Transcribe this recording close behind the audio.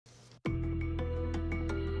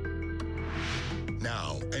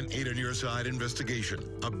Now, an 8 on Your Side investigation.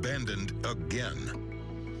 Abandoned again.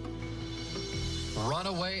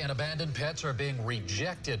 Runaway and abandoned pets are being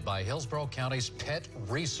rejected by Hillsborough County's Pet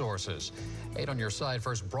Resources. 8 on Your Side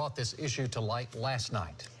first brought this issue to light last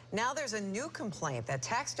night. Now there's a new complaint that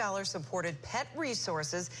tax dollar-supported Pet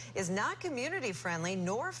Resources is not community-friendly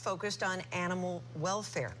nor focused on animal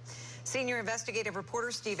welfare. Senior investigative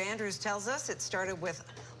reporter Steve Andrews tells us it starts with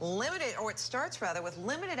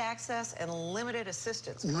limited access and limited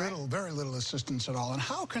assistance. Very little assistance at all. And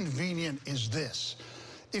how convenient is this?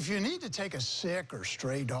 If you need to take a sick or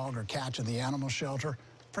stray dog or cat to the animal shelter,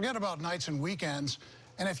 forget about nights and weekends.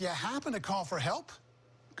 And if you happen to call for help,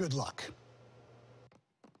 good luck.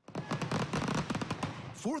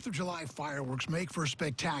 4th of July fireworks make for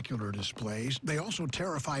spectacular displays. They also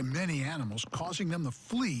terrify many animals, causing them to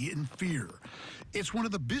flee in fear. It's one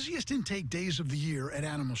of the busiest intake days of the year at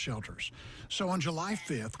animal shelters. So on July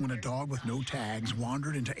 5th, when a dog with no tags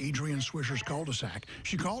wandered into Adrian Swisher's cul-de-sac,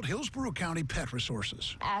 she called Hillsborough County Pet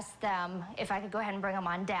Resources. Asked them if I could go ahead and bring them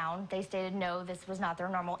on down. They stated no, this was not their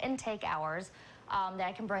normal intake hours. That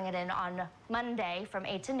I can bring it in on Monday from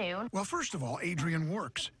 8 to noon. Well, first of all, Adrian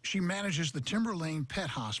works. She manages the Timber Lane Pet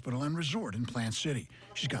Hospital and Resort in Plant City.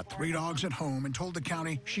 She's got 3 dogs at home and told the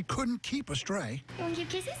county she couldn't keep a stray. You want to give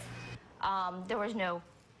kisses? There was no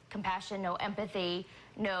compassion, no empathy,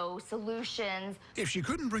 no solutions. If she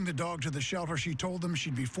couldn't bring the dog to the shelter, she told them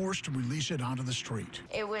she'd be forced to release it onto the street.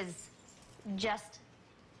 It was just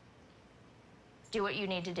do what you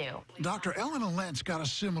need to do. Dr. Ellen Lentz got a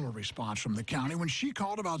similar response from the county when she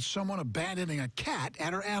called about someone abandoning a cat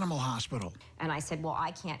at her animal hospital. And I said, well,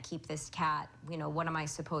 I can't keep this cat. You know, what am I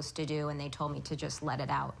supposed to do? And they told me to just let it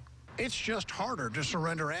out. It's just harder to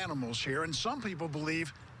surrender animals here, and some people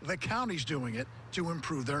believe the county's doing it to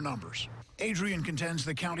improve their numbers. Adrian contends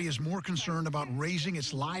the county is more concerned about raising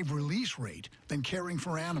its live release rate than caring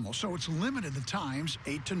for animals, so it's limited the times,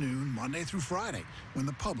 8 to noon, Monday through Friday, when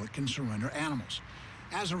the public can surrender animals.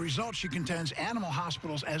 As a result, she contends animal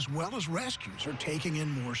hospitals as well as rescues are taking in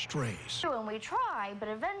more strays. And we try, but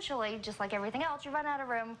eventually, just like everything else, you run out of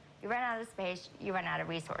room, you run out of space, you run out of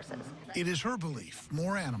resources. It is her belief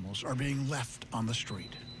more animals are being left on the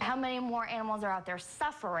street. How many more animals are out there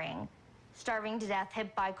suffering, starving to death,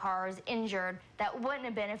 hit by cars, injured, that wouldn't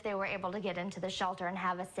have been if they were able to get into the shelter and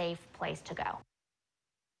have a safe place to go?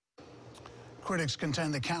 Critics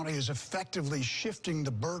contend the county is effectively shifting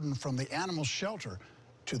the burden from the animal shelter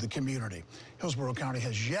to the community. Hillsborough County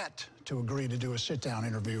has yet to agree to do a sit-down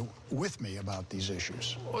interview with me about these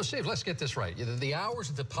issues. Well, Steve, let's get this right. The hours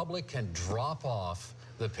that the public can drop off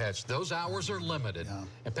the pets, those hours are limited. Yeah.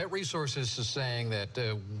 And Pet Resources is saying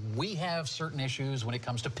that we have certain issues when it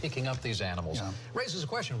comes to picking up these animals. Yeah. Raises a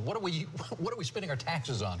question, what are we spending our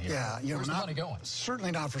taxes on here? Yeah, where's the money going?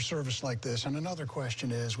 Certainly not for service like this. And another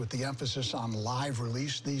question is, with the emphasis on live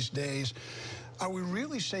release these days, are we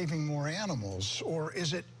really saving more animals, or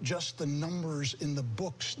is it just the numbers in the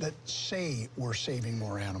books that say we're saving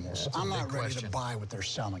more animals? I'm not ready to buy what they're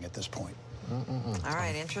selling at this point. All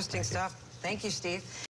right, interesting stuff. Thank you, Steve.